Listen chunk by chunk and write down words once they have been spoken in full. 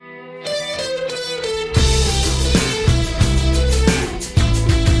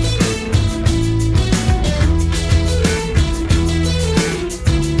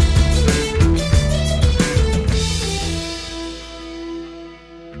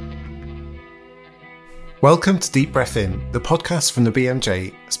Welcome to Deep Breath In, the podcast from the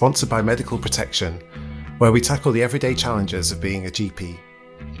BMJ, sponsored by Medical Protection, where we tackle the everyday challenges of being a GP.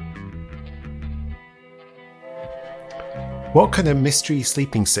 What can a mystery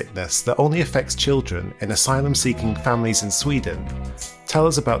sleeping sickness that only affects children in asylum-seeking families in Sweden tell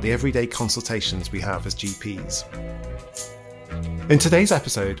us about the everyday consultations we have as GPs? In today's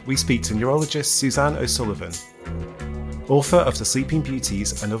episode, we speak to neurologist Suzanne O'Sullivan, author of The Sleeping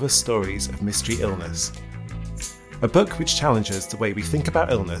Beauties and Other Stories of Mystery Illness, a book which challenges the way we think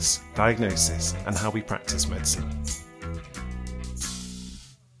about illness, diagnosis, and how we practice medicine.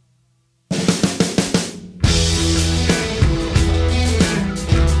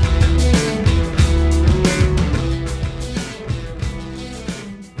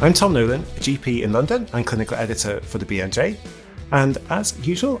 I'm Tom Nolan, a GP in London and clinical editor for the BMJ. And as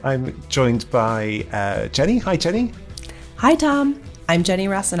usual, I'm joined by Jenny. Hi, Jenny. Hi, Tom. I'm Jenny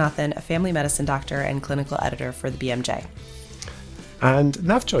Rasanathan, a family medicine doctor and clinical editor for the BMJ. And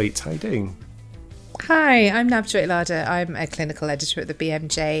Navjoit, how are you doing? Hi, I'm Navjoit Lada. I'm a clinical editor at the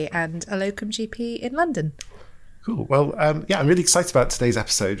BMJ and a locum GP in London. Cool. Well, I'm really excited about today's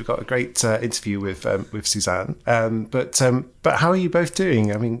episode. We've got a great interview with Suzanne. But how are you both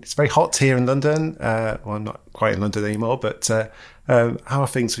doing? I mean, it's very hot here in London. Well, I'm not quite in London anymore, but how are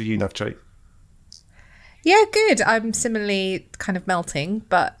things for you, Navjoit? Yeah, good. I'm similarly kind of melting,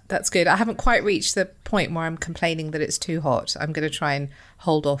 but that's good. I haven't quite reached the point where I'm complaining that it's too hot. I'm going to try and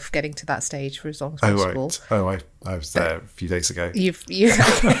hold off getting to that stage for as long as possible. Right. I was there a few days ago. You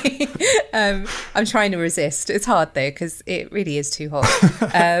okay. I'm trying to resist. It's hard though, because it really is too hot.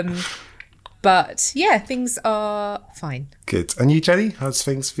 But yeah, things are fine. Good. And you, Jenny, how's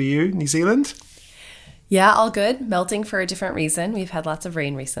things for you, New Zealand? Yeah, all good. Melting for a different reason. We've had lots of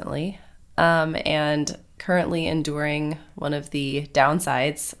rain recently. And currently enduring one of the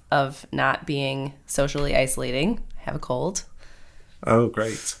downsides of not being socially isolating. I have a cold. Oh,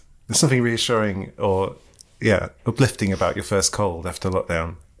 great. There's something reassuring or, uplifting about your first cold after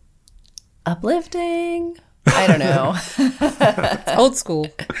lockdown. Uplifting? I don't know. Old school.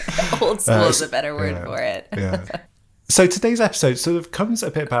 Old school is a better word for it. Yeah. So today's episode sort of comes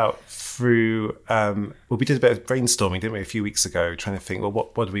a bit about through, we did a bit of brainstorming, didn't we, a few weeks ago, trying to think, well,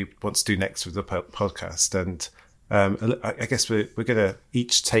 what do we want to do next with the podcast? And I guess we're going to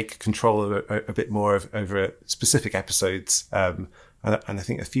each take control of a bit more over specific episodes. And I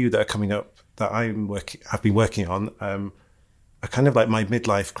think a few that are coming up that have been working on are kind of like my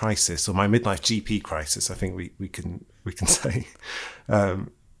midlife crisis or my midlife GP crisis. I think we can say.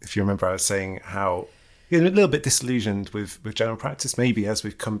 If you remember, I was saying how a little bit disillusioned with general practice, maybe as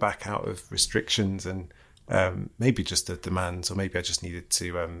we've come back out of restrictions and maybe just the demands, or maybe I just needed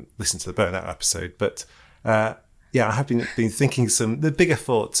to listen to the burnout episode. But I have been thinking the bigger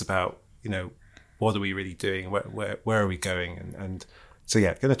thoughts about, what are we really doing? Where are we going? And so,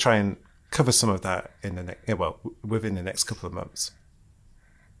 going to try and cover some of that within the next couple of months.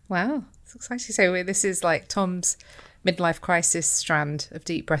 Wow, it's exciting. So this is like Tom's midlife crisis strand of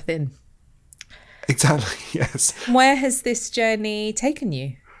Deep Breath In. Exactly, yes. Where has this journey taken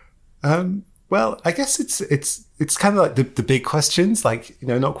you? Well, I guess it's kind of like the big questions, like,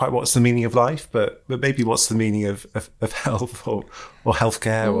 not quite what's the meaning of life, but maybe what's the meaning of health or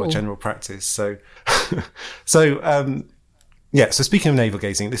healthcare or general practice. So, so speaking of navel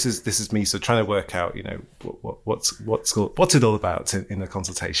gazing, this is me sort of trying to work out, what's it all about in the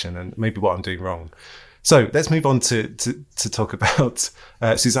consultation and maybe what I'm doing wrong. So let's move on to talk about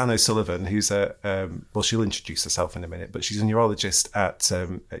Suzanne O'Sullivan, who's she'll introduce herself in a minute, but she's a neurologist at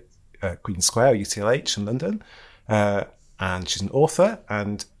Queen Square, UTLH in London, and she's an author,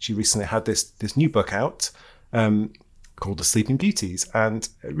 and she recently had this new book out called The Sleeping Beauties, and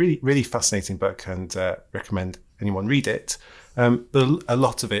a really, really fascinating book, and recommend anyone read it. But a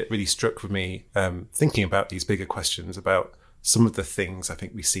lot of it really struck with me, thinking about these bigger questions about some of the things I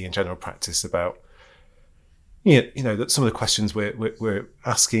think we see in general practice about, that some of the questions we're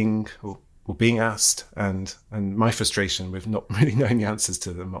asking or being asked, and my frustration with not really knowing the answers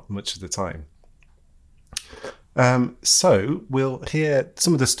to them much of the time. So we'll hear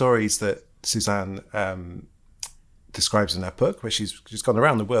some of the stories that Suzanne describes in her book, where she's gone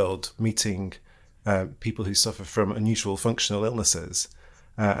around the world meeting people who suffer from unusual functional illnesses,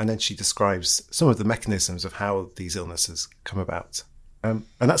 and then she describes some of the mechanisms of how these illnesses come about. And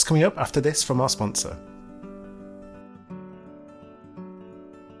that's coming up after this from our sponsor.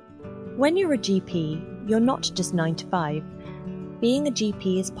 When you're a GP, you're not just 9 to 5. Being a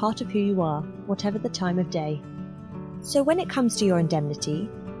GP is part of who you are, whatever the time of day. So when it comes to your indemnity,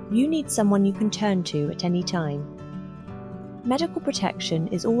 you need someone you can turn to at any time. Medical Protection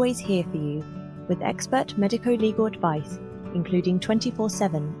is always here for you with expert medico-legal advice, including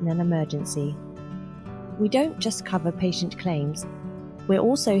 24/7 in an emergency. We don't just cover patient claims. We're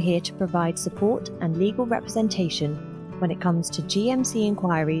also here to provide support and legal representation when it comes to GMC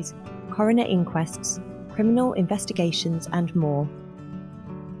inquiries, coroner inquests, criminal investigations, and more.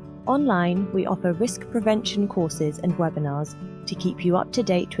 Online, we offer risk prevention courses and webinars to keep you up to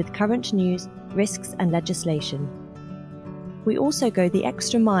date with current news, risks, and legislation. We also go the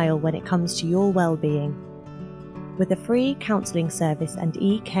extra mile when it comes to your well-being. With a free counselling service and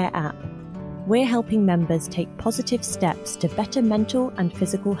e-care app, we're helping members take positive steps to better mental and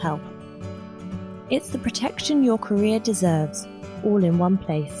physical health. It's the protection your career deserves, all in one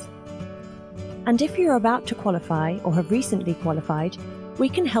place. And if you're about to qualify or have recently qualified, we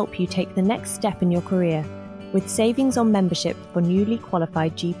can help you take the next step in your career with savings on membership for newly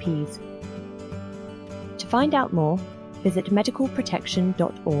qualified GPs. To find out more, visit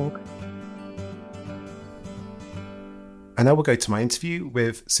medicalprotection.org. And now we'll go to my interview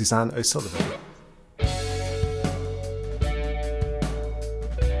with Suzanne O'Sullivan.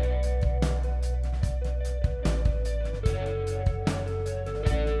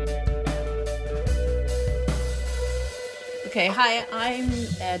 Okay, hi, I'm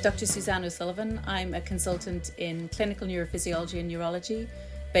Dr. Suzanne O'Sullivan. I'm a consultant in clinical neurophysiology and neurology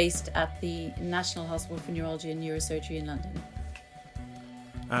based at the National Hospital for Neurology and Neurosurgery in London.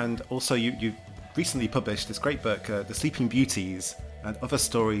 And also you recently published this great book, The Sleeping Beauties and Other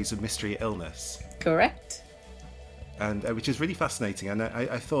Stories of Mystery Illness. Correct. And which is really fascinating. And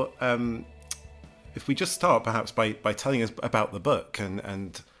I thought if we just start perhaps by telling us about the book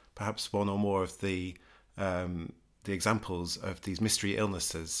and perhaps one or more of the examples of these mystery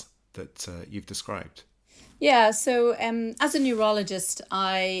illnesses that you've described. Yeah, so as a neurologist,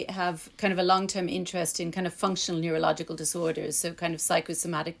 I have kind of a long-term interest in kind of functional neurological disorders, so kind of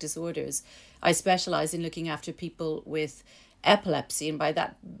psychosomatic disorders. I specialize in looking after people with epilepsy, and by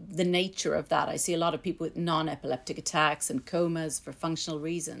that, the nature of that, I see a lot of people with non-epileptic attacks and comas for functional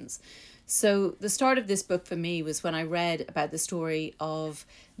reasons. So the start of this book for me was when I read about the story of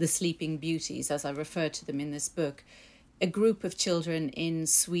the Sleeping Beauties, as I refer to them in this book, a group of children in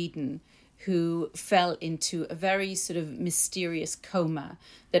Sweden who fell into a very sort of mysterious coma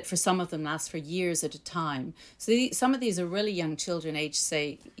that for some of them lasts for years at a time. So some of these are really young children, aged,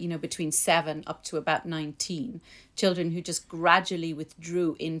 say, between 7 up to about 19, children who just gradually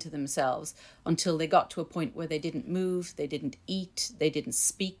withdrew into themselves until they got to a point where they didn't move, they didn't eat, they didn't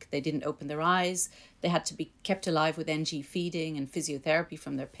speak, they didn't open their eyes. They had to be kept alive with NG feeding and physiotherapy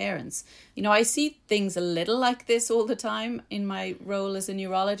from their parents. I see things a little like this all the time in my role as a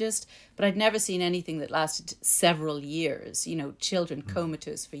neurologist, but I'd never seen anything that lasted several years, children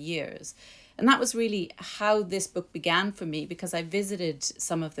comatose for years. And that was really how this book began for me, because I visited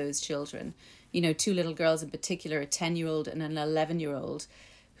some of those children, 2 little girls in particular, a 10-year-old and an 11-year-old,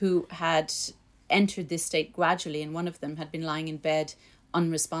 who had entered this state gradually, and one of them had been lying in bed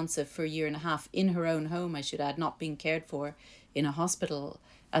unresponsive for a year and a half in her own home, I should add, not being cared for in a hospital,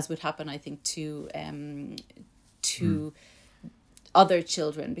 as would happen, I think, to other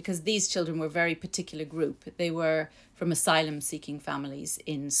children, because these children were a very particular group. They were from asylum-seeking families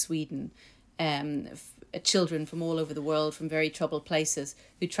in Sweden, children from all over the world, from very troubled places,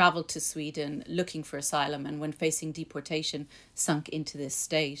 who travelled to Sweden looking for asylum, and when facing deportation, sunk into this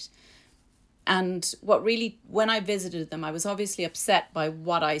state. And when I visited them, I was obviously upset by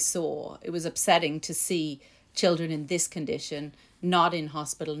what I saw. It was upsetting to see children in this condition, not in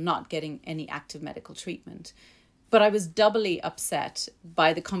hospital, not getting any active medical treatment. But I was doubly upset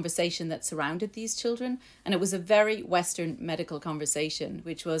by the conversation that surrounded these children. And it was a very Western medical conversation,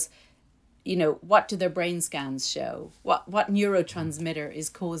 which was, what do their brain scans show? What neurotransmitter is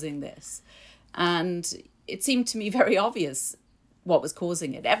causing this? And it seemed to me very obvious what was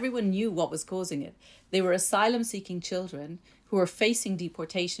causing it. Everyone knew what was causing it. They were asylum-seeking children who were facing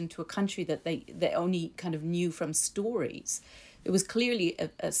deportation to a country that they only kind of knew from stories. It was clearly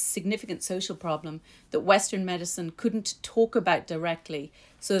a significant social problem that Western medicine couldn't talk about directly,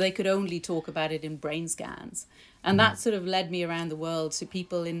 so they could only talk about it in brain scans. And that sort of led me around the world to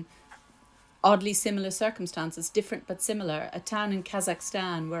people in oddly similar circumstances, different but similar. A town in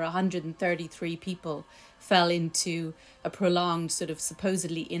Kazakhstan where 133 people fell into a prolonged sort of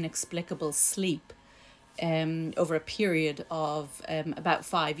supposedly inexplicable sleep over a period of about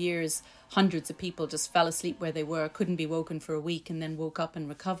 5 years. Hundreds of people just fell asleep where they were, couldn't be woken for a week, and then woke up and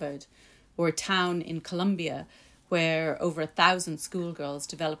recovered. Or a town in Colombia where over 1,000 schoolgirls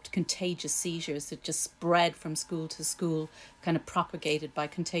developed contagious seizures that just spread from school to school, kind of propagated by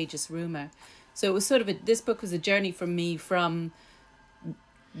contagious rumor. So it was sort of this book was a journey for me from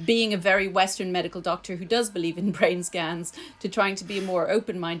being a very Western medical doctor who does believe in brain scans to trying to be a more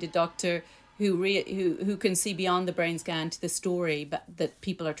open-minded doctor who can see beyond the brain scan to the story that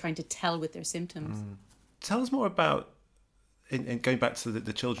people are trying to tell with their symptoms. Tell us more about, in going back to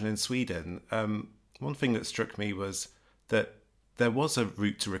the children in Sweden, one thing that struck me was that there was a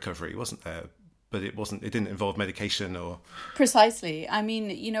route to recovery, wasn't there? But it didn't involve medication or... Precisely. I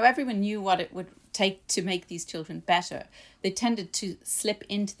mean, everyone knew what it would take to make these children better. They tended to slip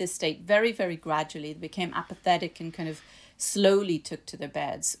into this state very, very gradually. They became apathetic and kind of slowly took to their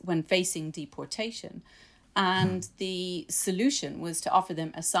beds when facing deportation. And the solution was to offer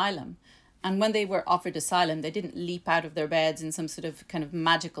them asylum. And when they were offered asylum, they didn't leap out of their beds in some sort of kind of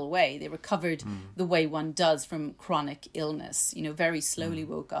magical way. They recovered the way one does from chronic illness, very slowly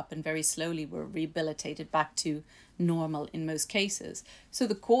woke up and very slowly were rehabilitated back to normal in most cases. So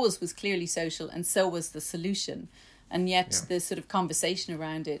the cause was clearly social and so was the solution. And yet the sort of conversation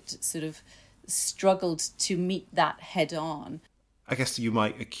around it sort of struggled to meet that head on. I guess you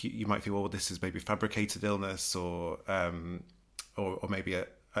might feel, well, this is maybe fabricated illness or maybe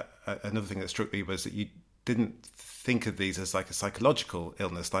another thing that struck me was that you didn't think of these as like a psychological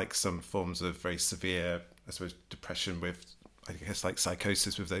illness, like some forms of very severe, I suppose, depression with, I guess, like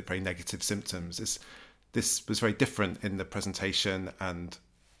psychosis with very negative symptoms. This was very different in the presentation and,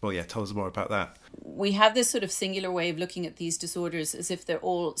 well, yeah, tell us more about that. We have this sort of singular way of looking at these disorders as if they're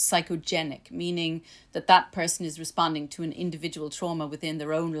all psychogenic, meaning that person is responding to an individual trauma within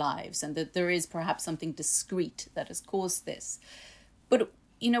their own lives and that there is perhaps something discrete that has caused this. But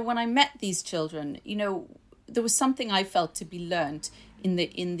when I met these children, there was something I felt to be learnt in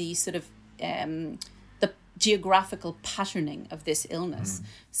the sort of the geographical patterning of this illness.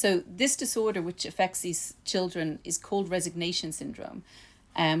 So this disorder, which affects these children, is called resignation syndrome,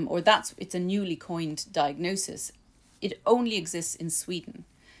 it's a newly coined diagnosis. It only exists in Sweden.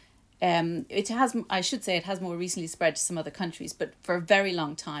 It has more recently spread to some other countries, but for a very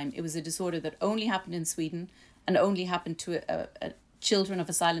long time, it was a disorder that only happened in Sweden and only happened to a children of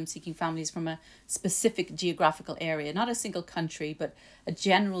asylum-seeking families from a specific geographical area, not a single country, but a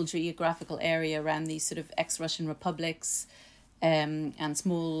general geographical area around these sort of ex-Russian republics and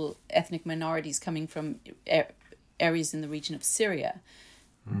small ethnic minorities coming from areas in the region of Syria.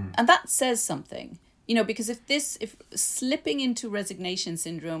 And that says something, because if slipping into resignation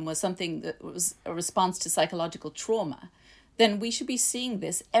syndrome was something that was a response to psychological trauma, then we should be seeing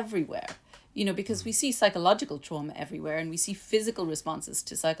this everywhere. Because we see psychological trauma everywhere and we see physical responses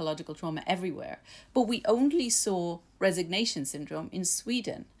to psychological trauma everywhere. But we only saw resignation syndrome in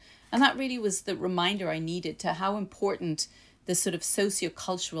Sweden. And that really was the reminder I needed to how important the sort of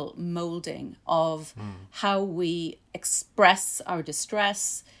sociocultural molding of how we express our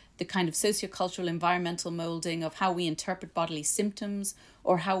distress, the kind of sociocultural environmental molding of how we interpret bodily symptoms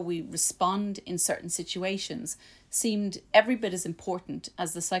or how we respond in certain situations seemed every bit as important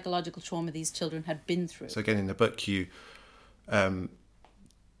as the psychological trauma these children had been through. So again, in the book, you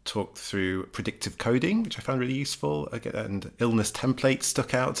talked through predictive coding, which I found really useful, and illness templates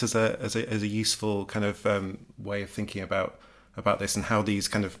stuck out as a useful kind of way of thinking about this and how these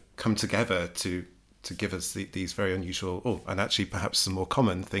kind of come together to give us these very unusual, and actually perhaps some more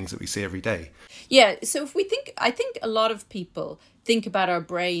common things that we see every day. Yeah, so I think a lot of people think about our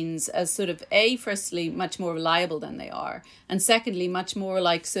brains as sort of, firstly, much more reliable than they are, and secondly, much more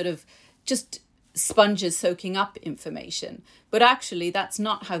like sort of just sponges soaking up information. But actually, that's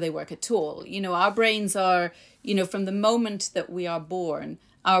not how they work at all. Our brains are, from the moment that we are born,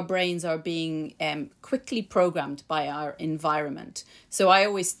 our brains are being quickly programmed by our environment. So I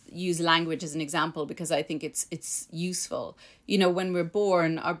always use language as an example because I think it's useful. When we're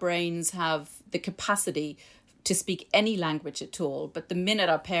born, our brains have the capacity to speak any language at all. But the minute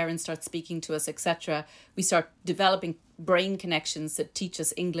our parents start speaking to us, etc., we start developing brain connections that teach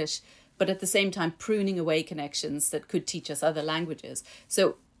us English, but at the same time pruning away connections that could teach us other languages.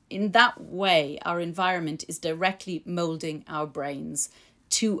 So in that way, our environment is directly molding our brains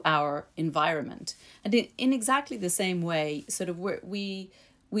to our environment. And in exactly the same way, sort of we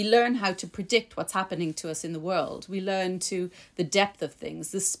learn how to predict what's happening to us in the world. We learn to the depth of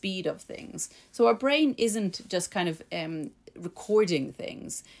things, the speed of things. So our brain isn't just kind of recording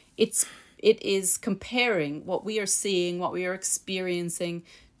things. It is comparing what we are seeing, what we are experiencing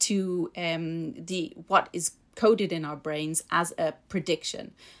to what is coded in our brains as a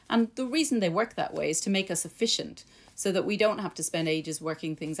prediction. And the reason they work that way is to make us efficient, so that we don't have to spend ages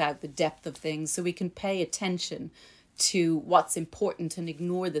working things out, the depth of things, so we can pay attention to what's important and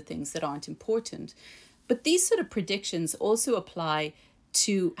ignore the things that aren't important. But these sort of predictions also apply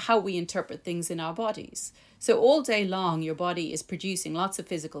to how we interpret things in our bodies. So all day long, your body is producing lots of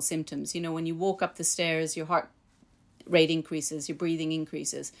physical symptoms. You know, when you walk up the stairs, your heart rate increases, your breathing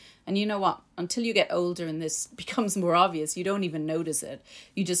increases. And you know what? Until you get older and this becomes more obvious, you don't even notice it.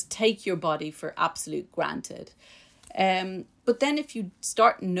 You just take your body for absolute granted. But then if you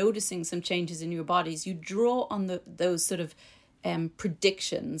start noticing some changes in your bodies, you draw on those sort of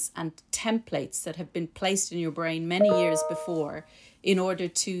predictions and templates that have been placed in your brain many years before in order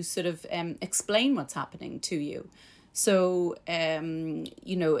to sort of explain what's happening to you. So,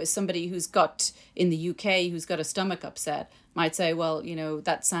 you know, as somebody who's got, in the UK, who's got a stomach upset, might say, well, you know,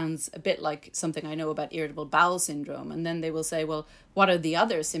 that sounds a bit like something I know about irritable bowel syndrome. And then they will say, well, what are the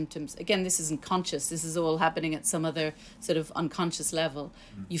other symptoms? Again, this isn't conscious. This is all happening at some other sort of unconscious level.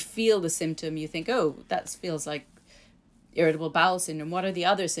 You feel the symptom, you think, oh, that feels like irritable bowel syndrome. What are the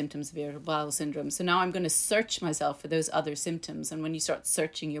other symptoms of irritable bowel syndrome? So now I'm going to search myself for those other symptoms. And when you start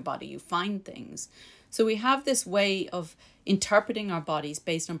searching your body, you find things. So we have this way of interpreting our bodies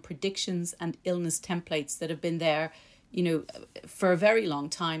based on predictions and illness templates that have been there, you know, for a very long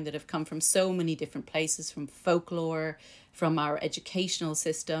time, that have come from so many different places, from folklore, from our educational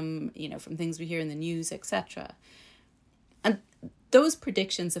system, you know, from things we hear in the news, etc. And those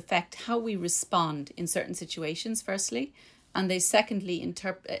predictions affect how we respond in certain situations, firstly, and they secondly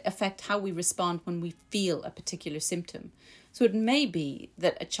affect how we respond when we feel a particular symptom. So it may be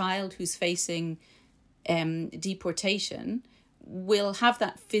that a child who's facing deportation will have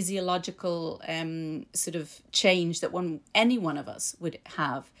that physiological sort of change that any one of us would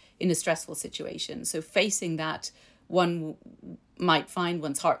have in a stressful situation. So facing that, one might find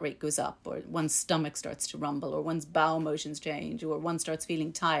one's heart rate goes up, or one's stomach starts to rumble, or one's bowel motions change, or one starts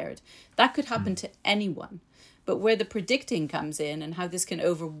feeling tired. That could happen to anyone. But where the predicting comes in and how this can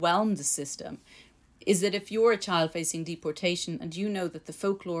overwhelm the system is that if you're a child facing deportation and you know that the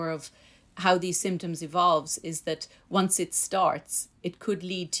folklore of how these symptoms evolves is that once it starts, it could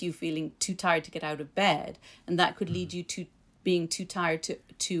lead to you feeling too tired to get out of bed. And that could lead you to being too tired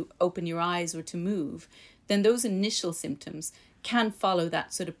to open your eyes or to move. Then those initial symptoms can follow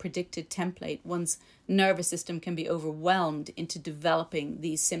that sort of predicted template. One's nervous system can be overwhelmed into developing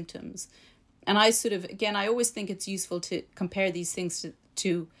these symptoms. And I always think it's useful to compare these things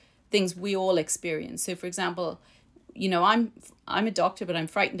to things we all experience. So for example, you know, I'm a doctor, but I'm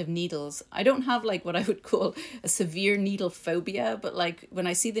frightened of needles. I don't have like what I would call a severe needle phobia, but like when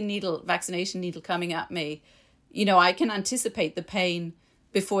I see the vaccination needle coming at me, you know, I can anticipate the pain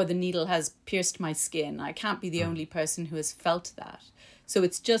before the needle has pierced my skin. I can't be the only person who has felt that. So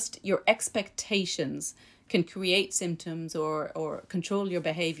it's just your expectations can create symptoms or control your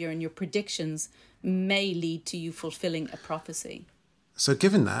behavior, and your predictions may lead to you fulfilling a prophecy. So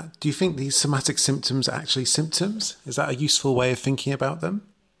given that, do you think these somatic symptoms are actually symptoms? Is that a useful way of thinking about them?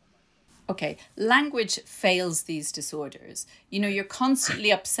 Okay, language fails these disorders. You know, you're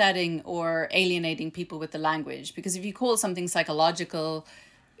constantly upsetting or alienating people with the language, because if you call something psychological,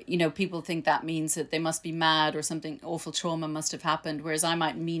 you know, people think that means that they must be mad or something awful trauma must have happened, whereas I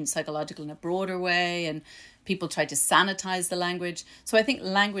might mean psychological in a broader way, and people try to sanitize the language. So I think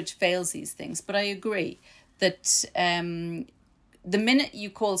language fails these things. But I agree that the minute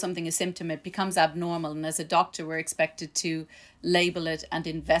you call something a symptom, it becomes abnormal. And as a doctor, we're expected to label it and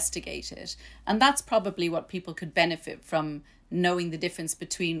investigate it. And that's probably what people could benefit from, knowing the difference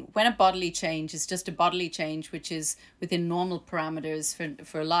between when a bodily change is just a bodily change, which is within normal parameters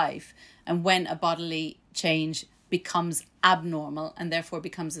for life, and when a bodily change becomes abnormal and therefore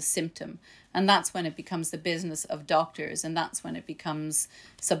becomes a symptom. And that's when it becomes the business of doctors, and that's when it becomes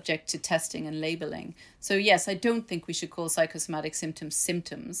subject to testing and labeling. So yes, I don't think we should call psychosomatic symptoms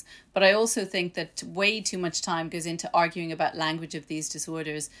symptoms, but I also think that way too much time goes into arguing about language of these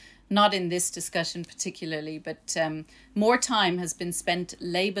disorders, not in this discussion particularly, but more time has been spent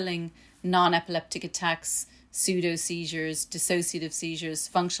labeling non-epileptic attacks, pseudo-seizures, dissociative seizures,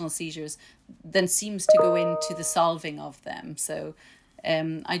 functional seizures, than seems to go into the solving of them. So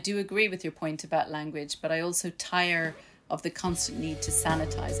I do agree with your point about language, but I also tire of the constant need to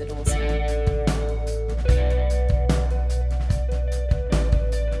sanitize it also.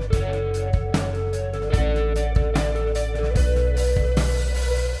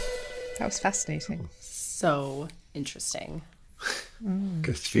 That was fascinating. So interesting.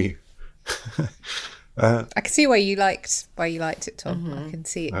 Good for you. I can see why you liked it, Tom. I can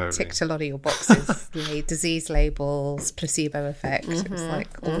see it ticked a lot of your boxes. Disease labels, placebo effect. It was like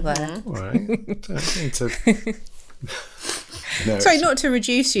all there. All right. Don't need to... Sorry, not to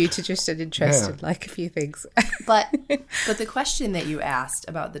reduce you to just an interest in like a few things. But the question that you asked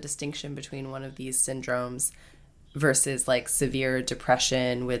about the distinction between one of these syndromes versus like severe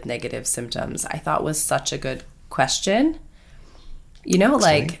depression with negative symptoms, I thought was such a good question. You know,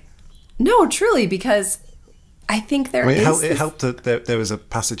 like, no, truly, because I think it helped that there was a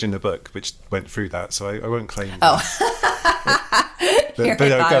passage in the book which went through that, so I won't claim that. I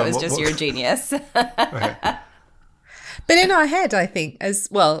thought it was just your genius. Okay. But in our head, I think, as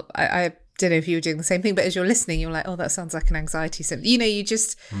well, I don't know if you were doing the same thing, but as you're listening, you're like, oh, that sounds like an anxiety symptom. You know, you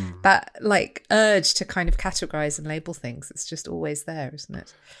just, that like urge to kind of categorize and label things, it's just always there, isn't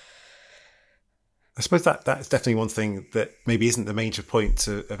it? I suppose that's definitely one thing that maybe isn't the major point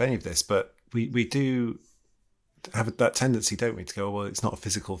of any of this, but we do have that tendency, don't we, to go, well, it's not a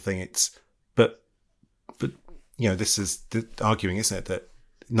physical thing, but you know, this is the arguing, isn't it, that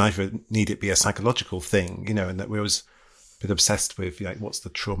neither need it be a psychological thing, you know, and that we're always a bit obsessed with, like, what's the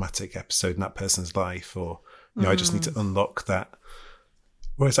traumatic episode in that person's life, or, you know, I just need to unlock that.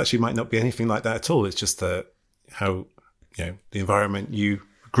 Whereas actually might not be anything like that at all. It's just how, you know, the environment you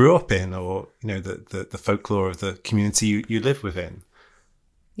grew up in, or, you know, the folklore of the community you live within.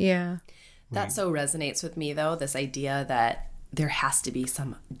 Yeah. That so resonates with me, though, this idea that there has to be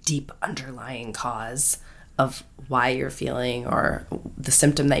some deep underlying cause of why you're feeling or the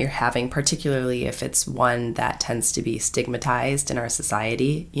symptom that you're having, particularly if it's one that tends to be stigmatized in our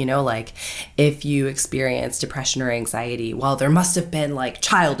society. You know, like if you experience depression or anxiety, well, there must have been like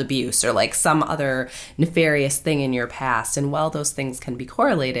child abuse or like some other nefarious thing in your past. And while those things can be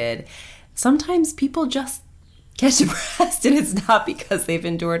correlated, sometimes people just get depressed and it's not because they've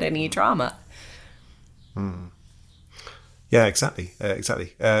endured any trauma. Yeah, exactly.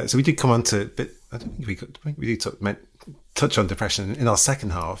 So we did come on to, but I don't think we did touch on depression in our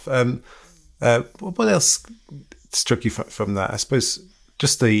second half. What else struck you from that? I suppose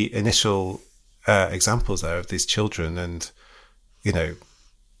just the initial examples there of these children, and, you know,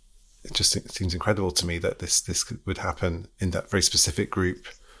 it just seems incredible to me that this would happen in that very specific group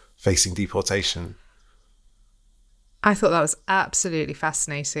facing deportation. I thought that was absolutely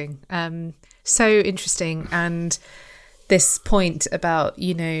fascinating. So interesting. And this point about,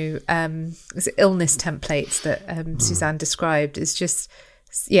 you know, illness templates that Suzanne described is just,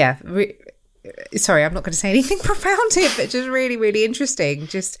 yeah. Sorry, I'm not going to say anything profound here, but just really, really interesting.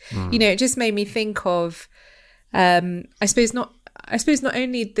 Just, you know, it just made me think of, I suppose not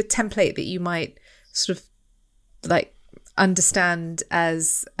only the template that you might sort of like understand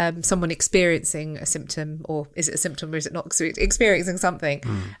as someone experiencing a symptom, or is it a symptom or is it not experiencing something,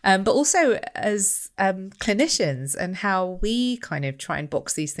 but also as clinicians, and how we kind of try and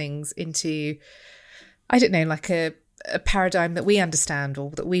box these things into, I don't know, like a paradigm that we understand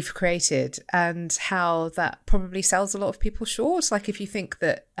or that we've created, and how that probably sells a lot of people short. Like if you think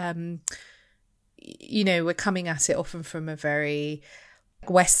that, you know, we're coming at it often from a very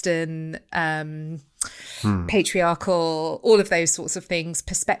Western, patriarchal, all of those sorts of things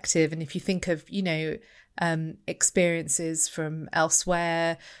perspective. And if you think of, you know, experiences from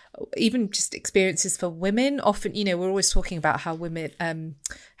elsewhere, even just experiences for women, often, you know, we're always talking about how women,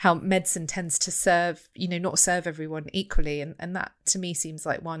 how medicine tends to serve, you know, not serve everyone equally. And that to me seems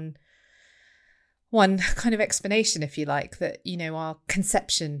like one kind of explanation, if you like, that, you know, our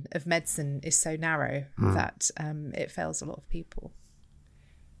conception of medicine is so narrow that it fails a lot of people.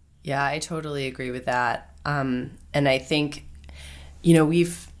 Yeah, I totally agree with that. And I think, you know,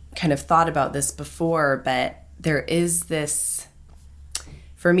 we've kind of thought about this before, but there is this,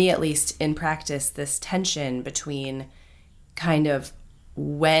 for me at least in practice, this tension between kind of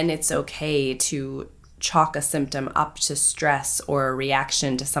when it's okay to chalk a symptom up to stress or a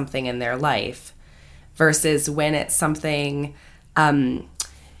reaction to something in their life versus when it's something,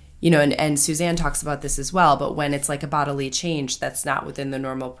 you know, and Suzanne talks about this as well, but when it's like a bodily change that's not within the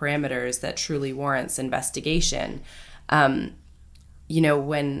normal parameters that truly warrants investigation. You know,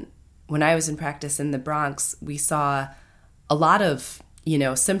 when I was in practice in the Bronx, we saw a lot of, you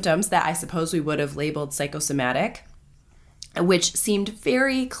know, symptoms that I suppose we would have labeled psychosomatic, which seemed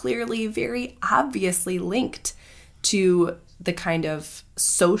very clearly, very obviously linked to the kind of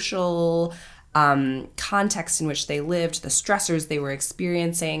social context in which they lived, the stressors they were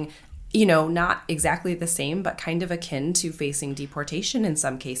experiencing, you know, not exactly the same, but kind of akin to facing deportation in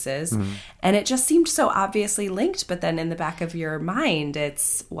some cases. And it just seemed so obviously linked. But then in the back of your mind,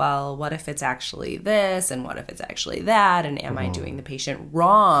 it's, well, what if it's actually this? And what if it's actually that? And am I doing the patient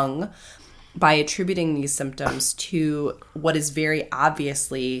wrong by attributing these symptoms to what is very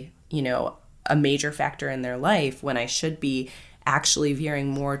obviously, you know, a major factor in their life, when I should be actually veering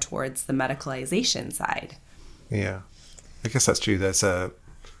more towards the medicalization side? Yeah, I guess that's true. There's so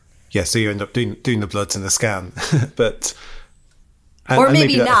you end up doing the bloods and the scan, but Or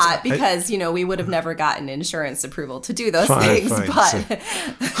maybe not, because, we would have never gotten insurance approval to do those things.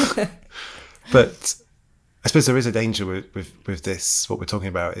 But I suppose there is a danger with this. What we're talking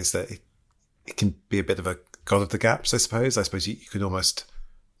about is that it can be a bit of a God of the gaps, I suppose. I suppose you could almost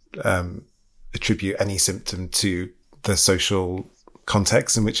attribute any symptom to the social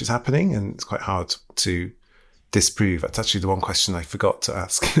context in which it's happening, and it's quite hard to disprove. That's actually the one question I forgot to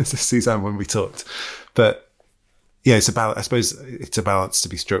ask Suzanne when we talked. But yeah, I suppose it's a balance to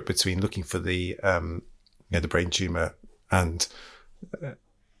be struck between looking for the brain tumor and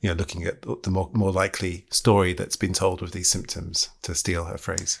looking at the more likely story that's been told with these symptoms, to steal her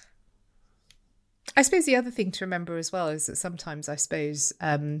phrase. I suppose the other thing to remember as well is that sometimes, I suppose,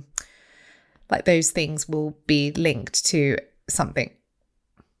 like those things will be linked to something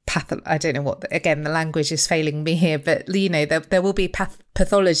I don't know what, again, the language is failing me here, but, there will be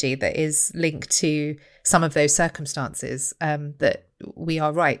pathology that is linked to some of those circumstances that we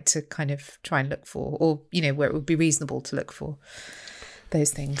are right to kind of try and look for, or, where it would be reasonable to look for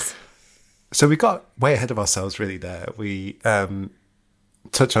those things. So we got way ahead of ourselves really there. We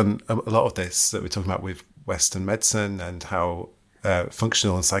touch on a lot of this that we're talking about with Western medicine, and how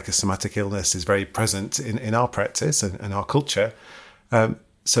functional and psychosomatic illness is very present in our practice and our culture.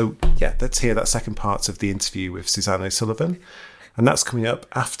 So yeah, let's hear that second part of the interview with Suzanne O'Sullivan. And that's coming up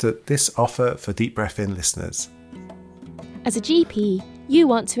after this offer for Deep Breath In listeners. As a GP, you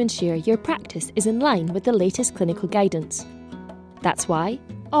want to ensure your practice is in line with the latest clinical guidance. That's why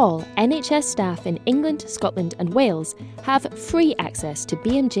all NHS staff in England, Scotland and Wales have free access to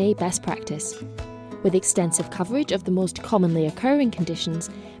BMJ Best Practice. With extensive coverage of the most commonly occurring conditions,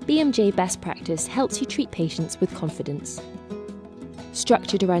 BMJ Best Practice helps you treat patients with confidence.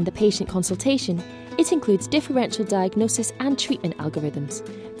 Structured around the patient consultation, it includes differential diagnosis and treatment algorithms,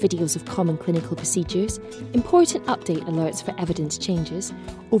 videos of common clinical procedures, important update alerts for evidence changes,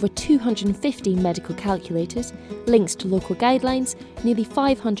 over 250 medical calculators, links to local guidelines, nearly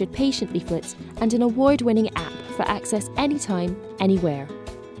 500 patient leaflets, and an award-winning app for access anytime, anywhere.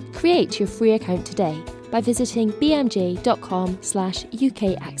 Create your free account today by visiting bmj.com/UK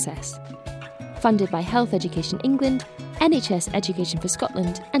access. Funded by Health Education England, NHS Education for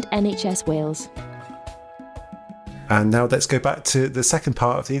Scotland and NHS Wales. And now let's go back to the second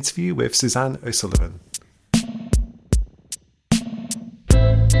part of the interview with Suzanne O'Sullivan.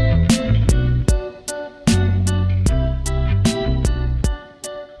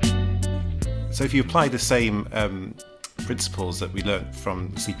 So if you apply the same principles that we learnt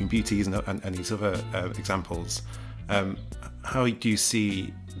from Sleeping Beauties and these other examples, how do you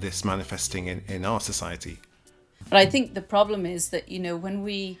see this manifesting in our society? But I think the problem is that, when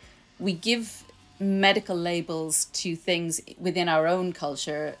we give medical labels to things within our own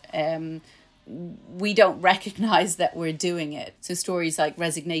culture, we don't recognize that we're doing it. So stories like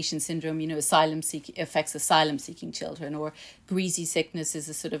resignation syndrome, affects asylum-seeking children, or greasy sickness is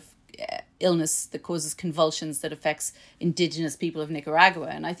a sort of illness that causes convulsions that affects indigenous people of Nicaragua.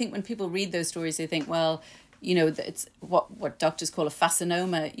 And I think when people read those stories, they think, well, it's what doctors call a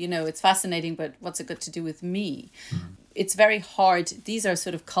fascinoma. It's fascinating, but what's it got to do with me? Mm-hmm. It's very hard. These are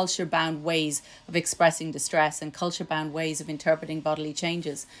sort of culture-bound ways of expressing distress and culture-bound ways of interpreting bodily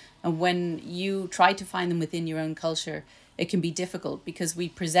changes. And when you try to find them within your own culture, it can be difficult because we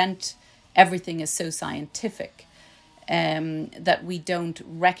present everything as so scientific that we don't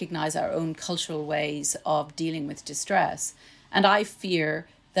recognize our own cultural ways of dealing with distress. And I fear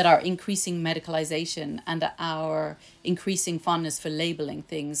that our increasing medicalization and our increasing fondness for labeling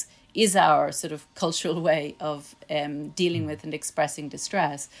things is our sort of cultural way of dealing with and expressing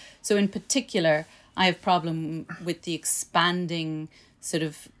distress. So in particular, I have a problem with the expanding sort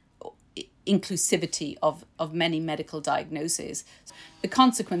of inclusivity of many medical diagnoses. The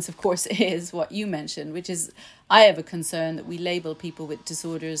consequence, of course, is what you mentioned, which is I have a concern that we label people with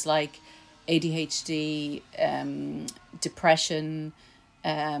disorders like ADHD, depression,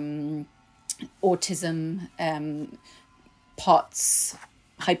 autism, POTS,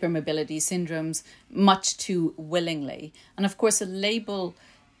 hypermobility syndromes much too willingly. And of course, a label,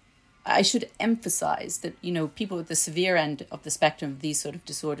 I should emphasize that, people with the severe end of the spectrum of these sort of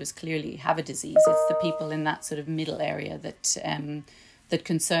disorders clearly have a disease. It's the people in that sort of middle area that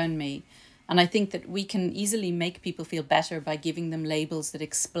concern me. And I think that we can easily make people feel better by giving them labels that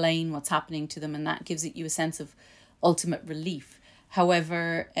explain what's happening to them, and that gives you a sense of ultimate relief.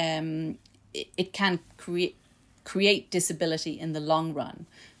 However, it can create disability in the long run.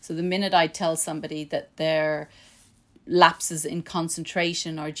 So the minute I tell somebody that their lapses in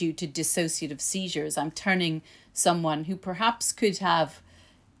concentration are due to dissociative seizures, I'm turning someone who perhaps could have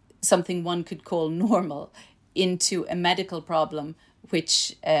something one could call normal into a medical problem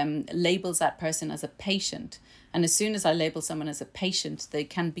which labels that person as a patient. And as soon as I label someone as a patient, they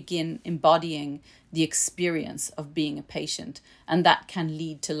can begin embodying the experience of being a patient. And that can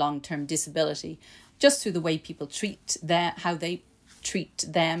lead to long-term disability, just through the way people treat how they treat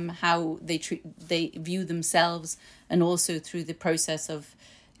them, how they view themselves, and also through the process of,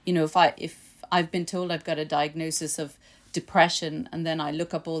 if I've been told I've got a diagnosis of depression, and then I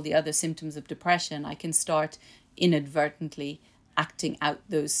look up all the other symptoms of depression, I can start inadvertently acting out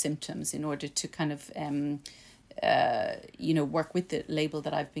those symptoms in order to kind of work with the label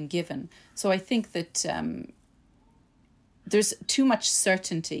that I've been given. So I think that there's too much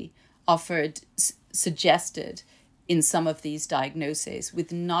certainty suggested in some of these diagnoses,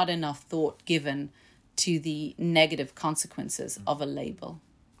 with not enough thought given to the negative consequences of a label.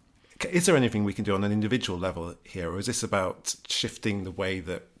 Is there anything we can do on an individual level here, or is this about shifting the way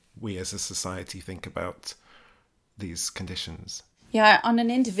that we as a society think about these conditions? Yeah, on an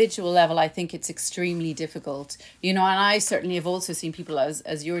individual level, I think it's extremely difficult. And I certainly have also seen people,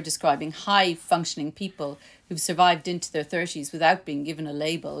 as you're describing, high-functioning people who've survived into their 30s without being given a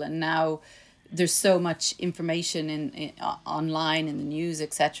label. And now there's so much information in online, in the news,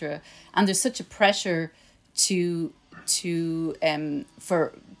 etc. And there's such a pressure for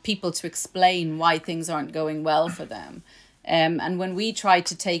people to explain why things aren't going well for them. And when we try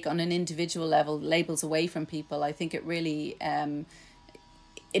to take on an individual level labels away from people, I think it really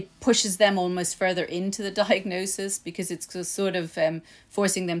it pushes them almost further into the diagnosis, because it's sort of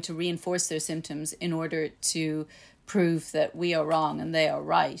forcing them to reinforce their symptoms in order to prove that we are wrong and they are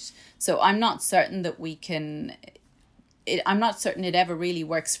right. So I'm not certain that I'm not certain it ever really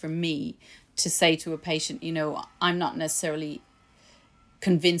works for me to say to a patient, I'm not necessarily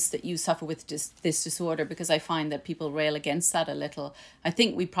convinced that you suffer with this disorder, because I find that people rail against that a little. I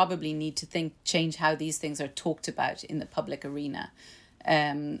think we probably need to change how these things are talked about in the public arena,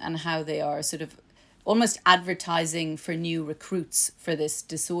 and how they are sort of almost advertising for new recruits for this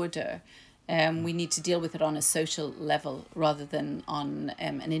disorder. We need to deal with it on a social level rather than on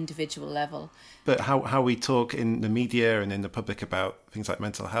an individual level. But how we talk in the media and in the public about things like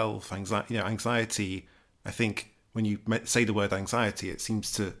mental health, anxiety, I think when you say the word anxiety, it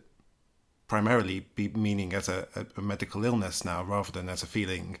seems to primarily be meaning as a medical illness now, rather than as a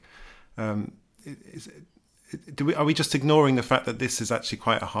feeling. Are we just ignoring the fact that this is actually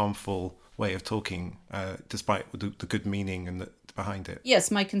quite a harmful way of talking, despite the good meaning and behind it? Yes,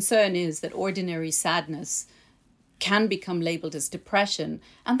 my concern is that ordinary sadness can become labelled as depression,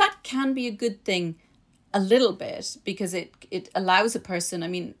 and that can be a good thing a little bit, because it allows a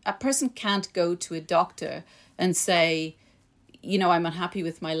person can't go to a doctor and say, I'm unhappy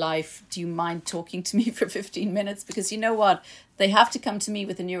with my life, do you mind talking to me for 15 minutes? Because you know what, they have to come to me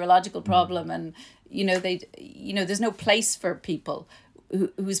with a neurological problem, and there's no place for people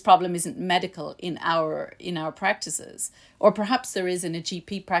whose problem isn't medical in our practices. Or perhaps there is in a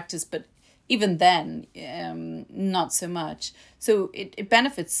GP practice, but even then, not so much. So it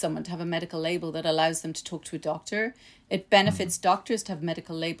benefits someone to have a medical label that allows them to talk to a doctor. It benefits doctors to have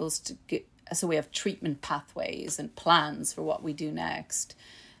medical labels so we have treatment pathways and plans for what we do next.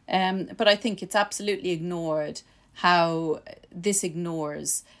 But I think it's absolutely ignored how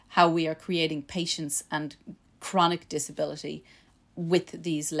we are creating patients and chronic disability with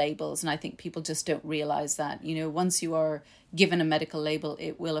these labels. And I think people just don't realize that, once you are given a medical label,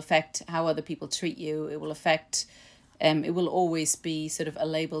 it will affect how other people treat you. It will affect, it will always be sort of a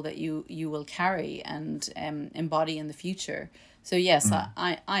label that you will carry and embody in the future. So yes,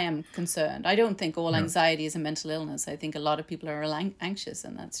 I am concerned. I don't think all anxiety is a mental illness. I think a lot of people are anxious,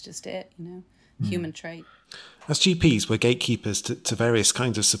 and that's just it, human trait. As GPs, we're gatekeepers to various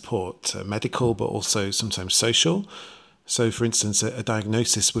kinds of support, medical, but also sometimes social. So, for instance, a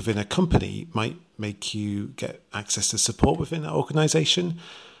diagnosis within a company might make you get access to support within that organisation.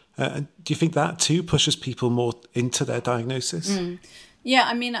 Do you think that too pushes people more into their diagnosis?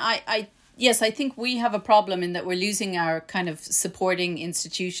 Yeah, Yes, I think we have a problem in that we're losing our kind of supporting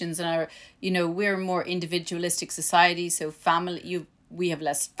institutions, and we're a more individualistic society. So we have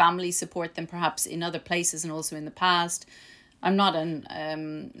less family support than perhaps in other places and also in the past. I'm not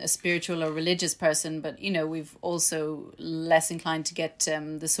a spiritual or religious person, but, we've also less inclined to get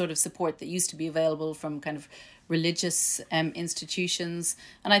the sort of support that used to be available from kind of religious institutions.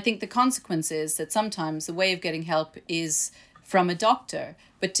 And I think the consequence is that sometimes the way of getting help is from a doctor.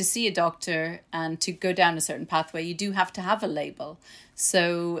 But to see a doctor and to go down a certain pathway, you do have to have a label.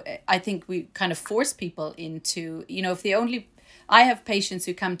 So I think we kind of force people into, I have patients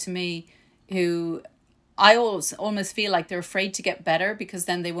who come to me who I almost feel like they're afraid to get better because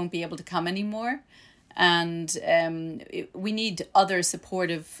then they won't be able to come anymore. And we need other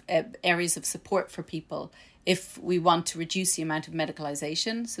supportive areas of support for people if we want to reduce the amount of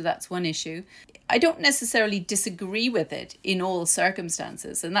medicalization. So that's one issue. I don't necessarily disagree with it in all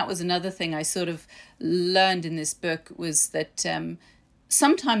circumstances. And that was another thing I sort of learned in this book, was that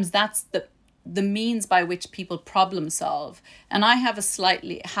sometimes that's the means by which people problem solve. And I have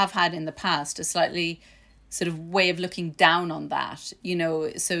had in the past a slightly sort of way of looking down on that, you know.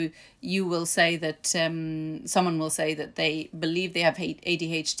 So you will say that someone will say that they believe they have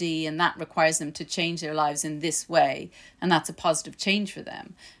ADHD and that requires them to change their lives in this way, and that's a positive change for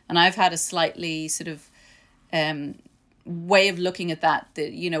them. And I've had a slightly sort of way of looking at that,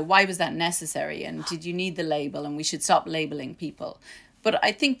 you know, why was that necessary, and did you need the label, and we should stop labeling people. But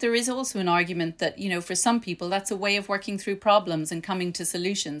I think there is also an argument that, you know, for some people that's a way of working through problems and coming to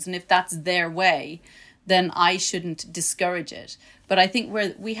solutions, and if that's their way, then I shouldn't discourage it. But I think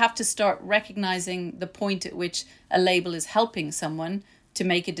we have to start recognizing the point at which a label is helping someone to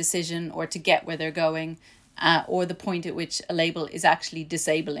make a decision or to get where they're going, or the point at which a label is actually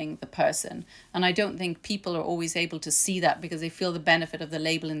disabling the person. And I don't think people are always able to see that because they feel the benefit of the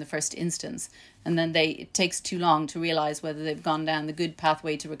label in the first instance. And then it takes too long to realize whether they've gone down the good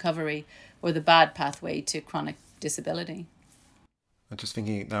pathway to recovery or the bad pathway to chronic disability. I'm just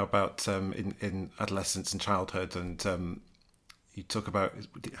thinking now about in adolescence and childhood, and you talk about,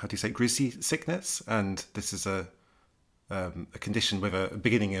 how do you say, greasy sickness, and this is a condition with a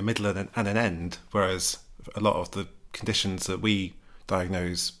beginning, a middle, and an end, whereas a lot of the conditions that we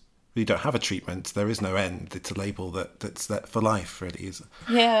diagnose, we don't have a treatment. There is no end. It's a label that's there for life, really. Is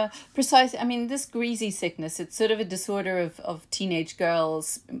Yeah, precisely. I mean, this greasy sickness, it's sort of a disorder of teenage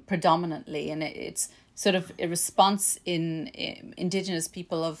girls predominantly, and it's sort of a response in indigenous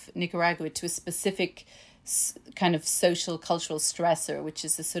people of Nicaragua to a specific kind of social cultural stressor, which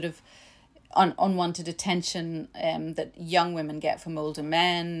is a sort of unwanted attention that young women get from older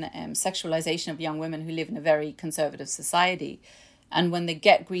men, sexualization of young women who live in a very conservative society. And when they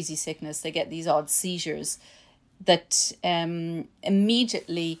get greasy sickness, they get these odd seizures that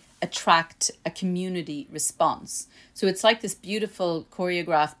immediately attract a community response. So it's like this beautiful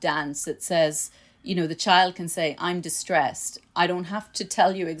choreographed dance that says, you know, the child can say, I'm distressed. I don't have to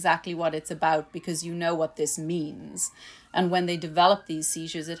tell you exactly what it's about because you know what this means. And when they develop these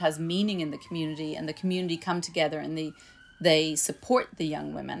seizures, it has meaning in the community, and the community come together and they support the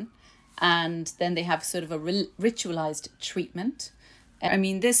young women. And then they have sort of a ritualized treatment. I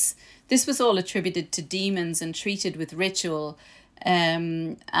mean, this was all attributed to demons and treated with ritual.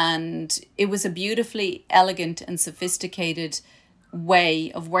 And it was a beautifully elegant and sophisticated way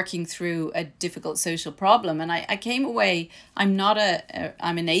of working through a difficult social problem. And I came away, I'm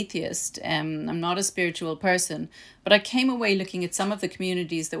an atheist, I'm not a spiritual person, but I came away looking at some of the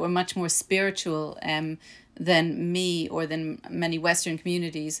communities that were much more spiritual than me or than many Western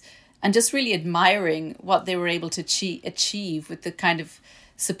communities, and just really admiring what they were able to achieve with the kind of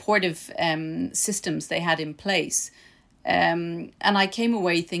supportive systems they had in place. And I came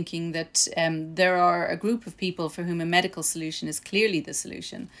away thinking that there are a group of people for whom a medical solution is clearly the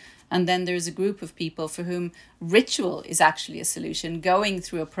solution. And then there's a group of people for whom ritual is actually a solution, going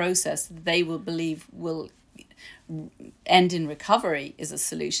through a process that they will believe will end in recovery is a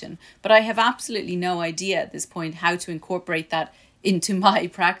solution. But I have absolutely no idea at this point how to incorporate that into my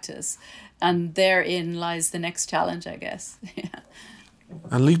practice. And therein lies the next challenge, I guess. Yeah.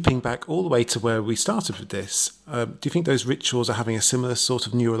 And looping back all the way to where we started with this, do you think those rituals are having a similar sort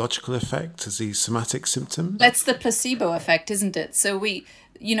of neurological effect as these somatic symptoms? That's the placebo effect, isn't it? So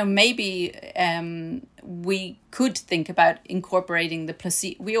maybe we could think about incorporating the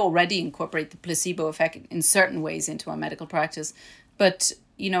placebo. We already incorporate the placebo effect in certain ways into our medical practice. But,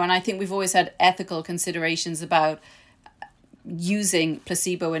 and I think we've always had ethical considerations about using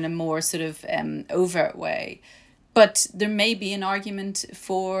placebo in a more sort of overt way. But there may be an argument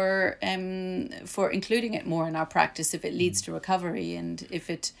for including it more in our practice if it leads to recovery and if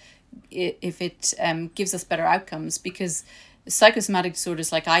it gives us better outcomes. Because psychosomatic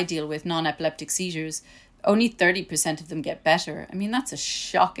disorders like I deal with, non-epileptic seizures, only 30% of them get better. I mean, that's a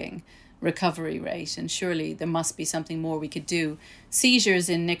shocking recovery rate, and surely there must be something more we could do. Seizures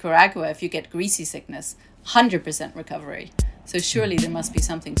in Nicaragua, if you get greasy sickness, 100% recovery. So surely there must be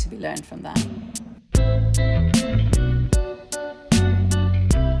something to be learned from that.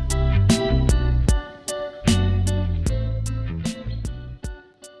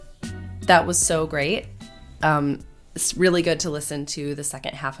 That was so great. It's really good to listen to the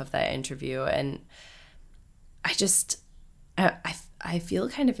second half of that interview. And I feel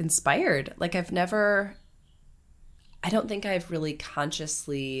kind of inspired. Like I don't think I've really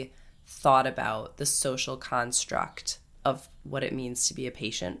consciously thought about the social construct of what it means to be a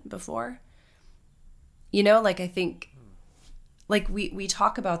patient before. You know, like I think, like we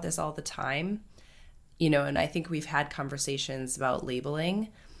talk about this all the time, you know, and I think we've had conversations about labeling,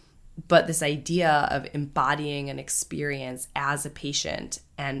 but this idea of embodying an experience as a patient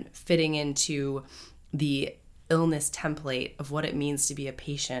and fitting into the illness template of what it means to be a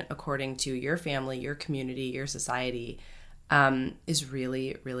patient according to your family, your community, your society, is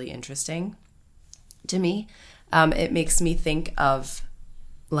really, really interesting to me. It makes me think of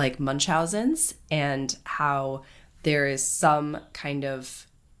like Munchausen's and how there is some kind of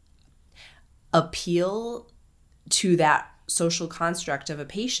appeal to that social construct of a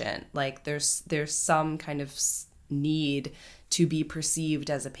patient. Like there's some kind of need to be perceived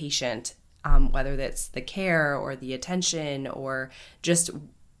as a patient, whether that's the care or the attention or just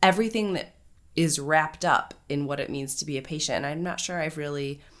everything that is wrapped up in what it means to be a patient. And I'm not sure I've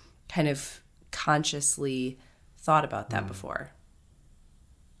really kind of consciously thought about that before.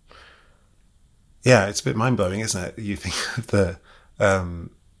 Yeah, it's a bit mind-blowing, isn't it? You think of the,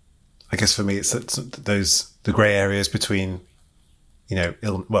 I guess for me, it's the grey areas between, you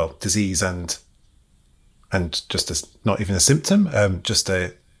know, disease and just not even a symptom, just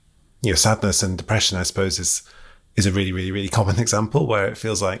a, you know, sadness and depression, I suppose, is a really, really, really common example where it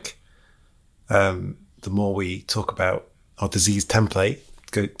feels like the more we talk about our disease template,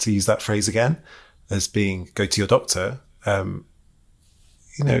 to use that phrase again, as being go to your doctor,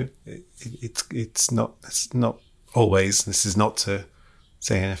 you know, it's not always. This is not to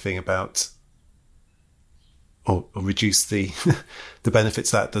say anything about or reduce the the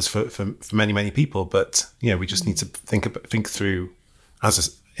benefits that does for many, many people, but you know, we just need to think through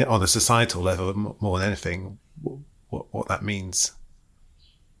on a societal level more than anything what that means.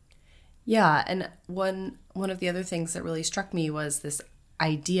 Yeah, and one of the other things that really struck me was this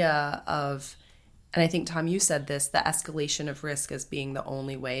idea of, and I think, Tom, you said this, the escalation of risk as being the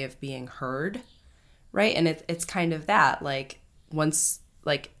only way of being heard, right? And it's kind of that, like, once,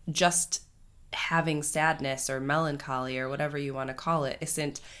 like, just having sadness or melancholy or whatever you want to call it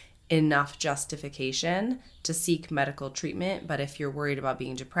isn't enough justification to seek medical treatment. But if you're worried about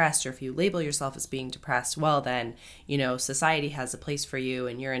being depressed, or if you label yourself as being depressed, well, then, you know, society has a place for you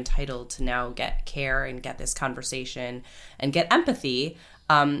and you're entitled to now get care and get this conversation and get empathy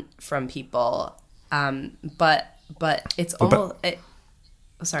from people. But it's almost,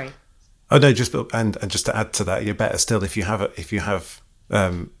 sorry. Oh no, just and just to add to that, you're better still if you have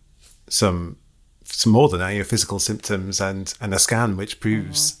some more than that, your physical symptoms and a scan which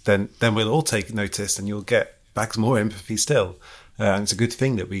proves, then we'll all take notice and you'll get back more empathy still. And it's a good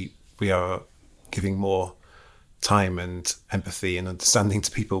thing that we are giving more time and empathy and understanding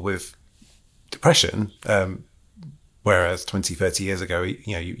to people with depression. Whereas 20, 30 years ago,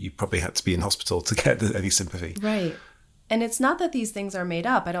 you know, you probably had to be in hospital to get any sympathy. Right. And it's not that these things are made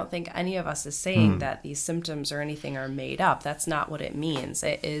up. I don't think any of us is saying that these symptoms or anything are made up. That's not what it means.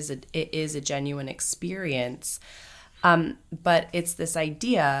 It is a genuine experience. But it's this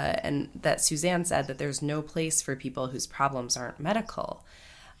idea, and that Suzanne said, that there's no place for people whose problems aren't medical.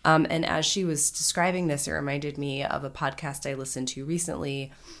 And as she was describing this, it reminded me of a podcast I listened to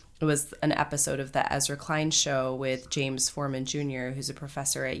recently. It was an episode of the Ezra Klein Show with James Foreman Jr., who's a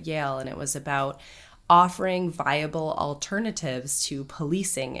professor at Yale, and it was about offering viable alternatives to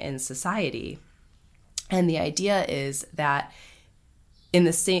policing in society. And the idea is that in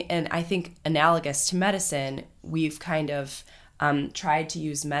the same, and I think analogous to medicine, we've kind of tried to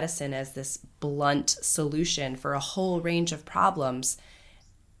use medicine as this blunt solution for a whole range of problems.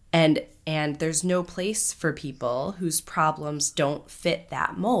 And there's no place for people whose problems don't fit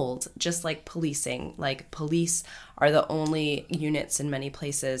that mold, just like policing. Like, police are the only units in many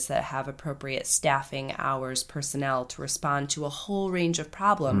places that have appropriate staffing, hours, personnel to respond to a whole range of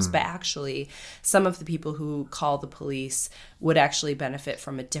problems. But actually, some of the people who call the police would actually benefit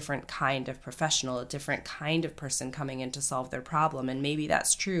from a different kind of professional, a different kind of person coming in to solve their problem. And maybe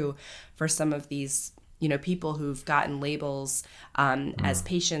that's true for some of these, you know, people who've gotten labels as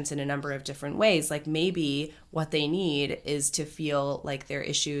patients in a number of different ways. Like, maybe what they need is to feel like their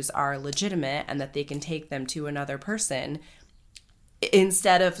issues are legitimate and that they can take them to another person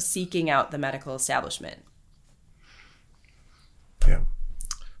instead of seeking out the medical establishment. Yeah.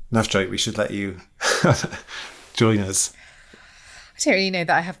 Navjot, we should let you join us. I don't really know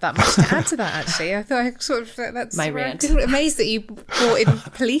that I have that much to add to that, actually. I thought I sort of, that's my rant. I'm amazed that you brought in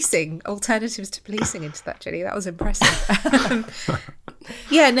policing, alternatives to policing into that, Jenny. That was impressive.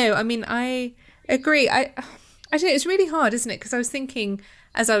 Yeah, no, I mean, I agree. I don't know, it's really hard, isn't it? Because I was thinking,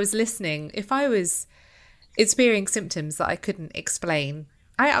 as I was listening, if I was experiencing symptoms that I couldn't explain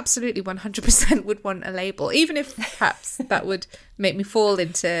I absolutely 100% would want a label, even if perhaps that would make me fall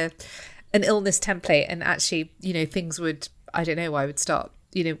into an illness template and actually, things would, I don't know, I would start,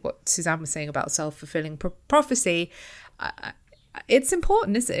 what Suzanne was saying about self-fulfilling prophecy. It's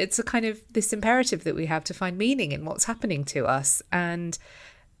important, isn't it? It's a kind of this imperative that we have to find meaning in what's happening to us. And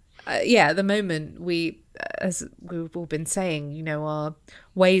at the moment, as we've all been saying, our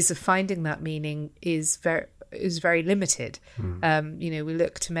ways of finding that meaning is very limited. We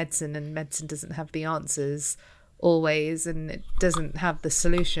look to medicine, and medicine doesn't have the answers always, and it doesn't have the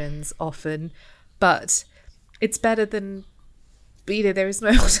solutions often, but it's better than, there is no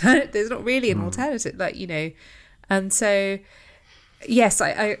alternative. There's not really an alternative, and so yes,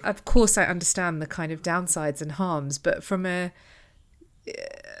 I of course I understand the kind of downsides and harms, but from I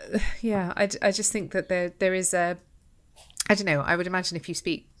just think that there is I don't know, I would imagine if you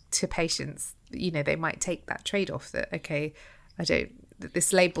speak to patients, they might take that trade-off that, okay,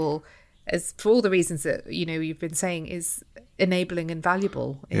 this label, as for all the reasons that, you've been saying, is enabling and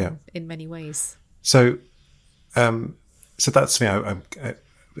valuable in many ways. So that's me. I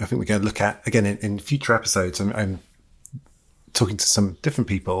think we're going to look at, again, in future episodes, I'm talking to some different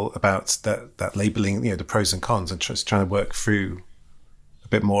people about that labeling, the pros and cons, and just trying to work through a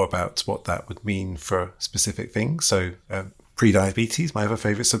bit more about what that would mean for specific things. So pre-diabetes, my other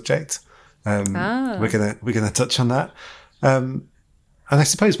favorite subject. We're gonna touch on that. And I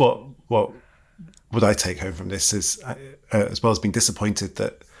suppose what would I take home from this is, as well as being disappointed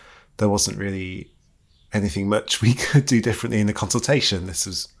that there wasn't really anything much we could do differently in the consultation. I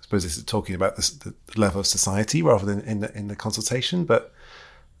suppose this is talking about the level of society rather than in the consultation, but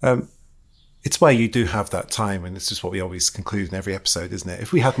it's where you do have that time, and it's just what we always conclude in every episode, isn't it?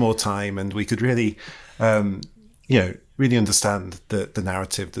 If we had more time and we could really, really understand the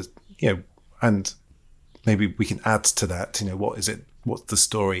narrative, and maybe we can add to that, what's the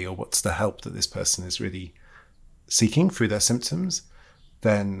story, or what's the help that this person is really seeking through their symptoms,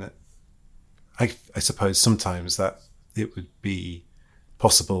 then I suppose sometimes that it would be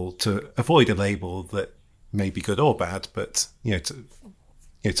possible to avoid a label that may be good or bad, but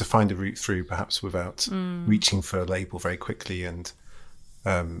to find a route through, perhaps without reaching for a label very quickly, and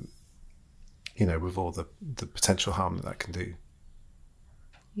with all the potential harm that can do.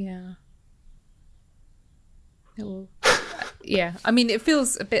 Yeah. Yeah, I mean, it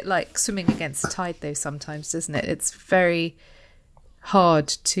feels a bit like swimming against the tide, though, sometimes, doesn't it? It's very hard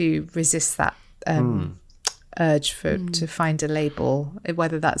to resist that urge to find a label,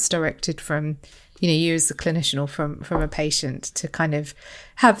 whether that's directed from, you as a clinician, or from a patient, to kind of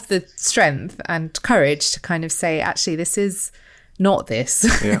have the strength and courage to kind of say, actually, this is not this.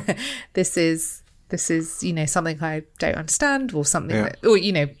 Yeah. This is something I don't understand, or something that, or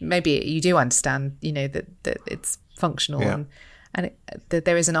maybe you do understand, that it's functional, and that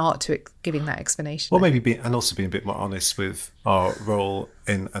there is an art to it, giving that explanation. Well, maybe being a bit more honest with our role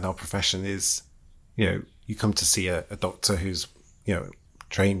in our profession is, you come to see a doctor who's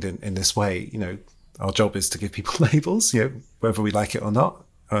trained in this way. Our job is to give people labels, whether we like it or not,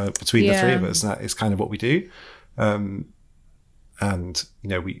 between the three of us, and that is kind of what we do. And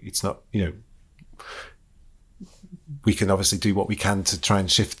it's not, we can obviously do what we can to try and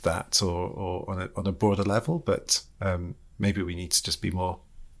shift that, or on a broader level, but maybe we need to just be more.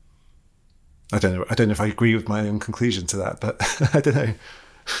 I don't know if I agree with my own conclusion to that, but I don't know.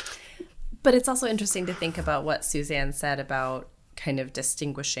 But it's also interesting to think about what Suzanne said about kind of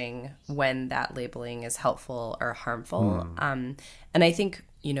distinguishing when that labeling is helpful or harmful. And I think,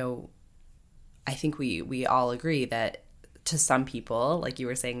 we all agree that to some people, like you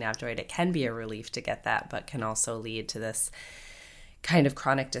were saying, Navjoy, it can be a relief to get that, but can also lead to this kind of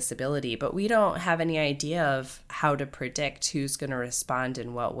chronic disability. But we don't have any idea of how to predict who's going to respond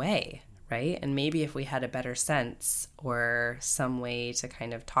in what way, right? And maybe if we had a better sense, or some way to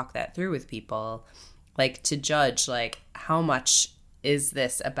kind of talk that through with people, like to judge, like, how much is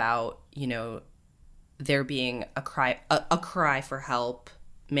this about, there being a cry for help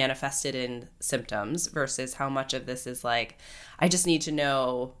manifested in symptoms, versus how much of this is like, I just need to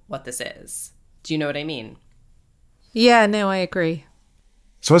know what this is. Do you know what I mean? Yeah, no, I agree.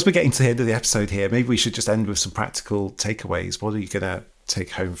 So as we're getting to the end of the episode here, maybe we should just end with some practical takeaways. What are you going to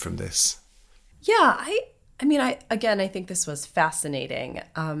take home from this? Yeah, I think this was fascinating.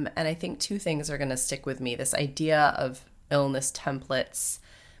 And I think two things are going to stick with me. This idea of illness templates,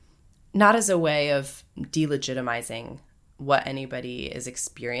 not as a way of delegitimizing what anybody is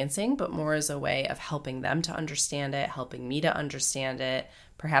experiencing, but more as a way of helping them to understand it, helping me to understand it,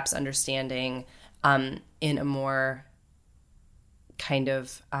 perhaps understanding in a more kind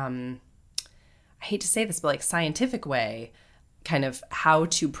of, I hate to say this, but like scientific way, kind of how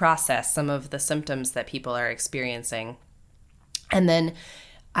to process some of the symptoms that people are experiencing. And then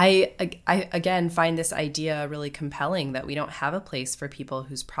I again find this idea really compelling that we don't have a place for people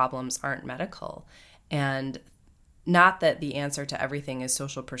whose problems aren't medical. And not that the answer to everything is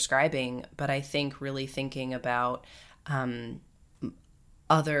social prescribing, but I think really thinking about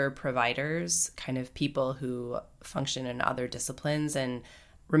other providers, kind of people who function in other disciplines, and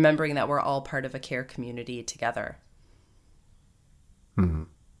remembering that we're all part of a care community together. Mm-hmm.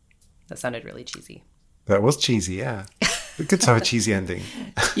 That sounded really cheesy. That was cheesy, yeah. Good to have a cheesy ending.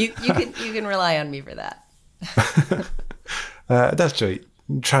 You can rely on me for that. That's true.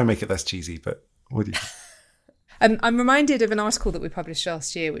 Try and make it less cheesy, but what do you think? I'm reminded of an article that we published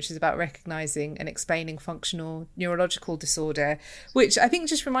last year, which is about recognising and explaining functional neurological disorder, which I think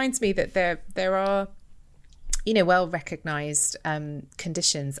just reminds me that there are, well-recognised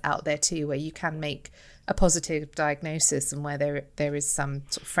conditions out there too, where you can make a positive diagnosis and where there is some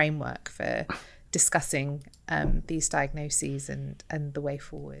sort of framework for discussing these diagnoses and the way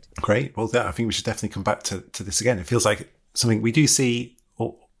forward. Great. Well, I think we should definitely come back to this again. It feels like something we do see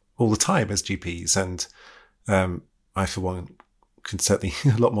all the time as GPs, and I, for one, can certainly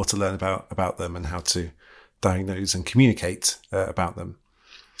a lot more to learn about them and how to diagnose and communicate about them.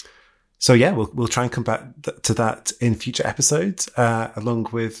 So yeah, we'll try and come back to that in future episodes, along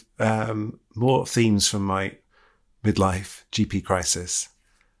with more themes from my midlife GP crisis,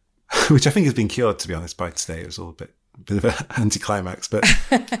 which I think has been cured, to be honest, by today. It was all a bit of an anticlimax, but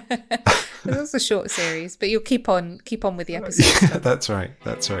it was a short series, but you'll keep on with the episodes. Yeah, that's right.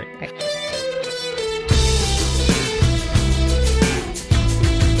 Okay.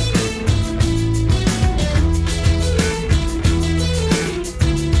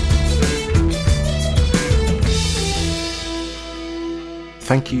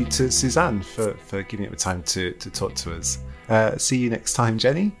 Thank you to Suzanne for giving up the time to talk to us. See you next time,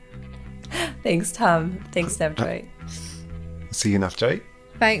 Jenny. Thanks, Tom. Thanks, Navjoy. See you, Navjoy.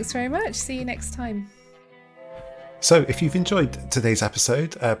 Thanks very much. See you next time. So if you've enjoyed today's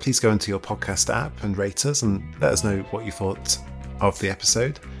episode, please go into your podcast app and rate us and let us know what you thought of the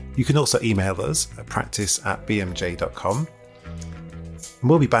episode. You can also email us at practice@bmj.com. And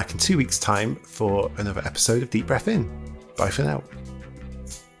we'll be back in 2 weeks' time for another episode of Deep Breath In. Bye for now.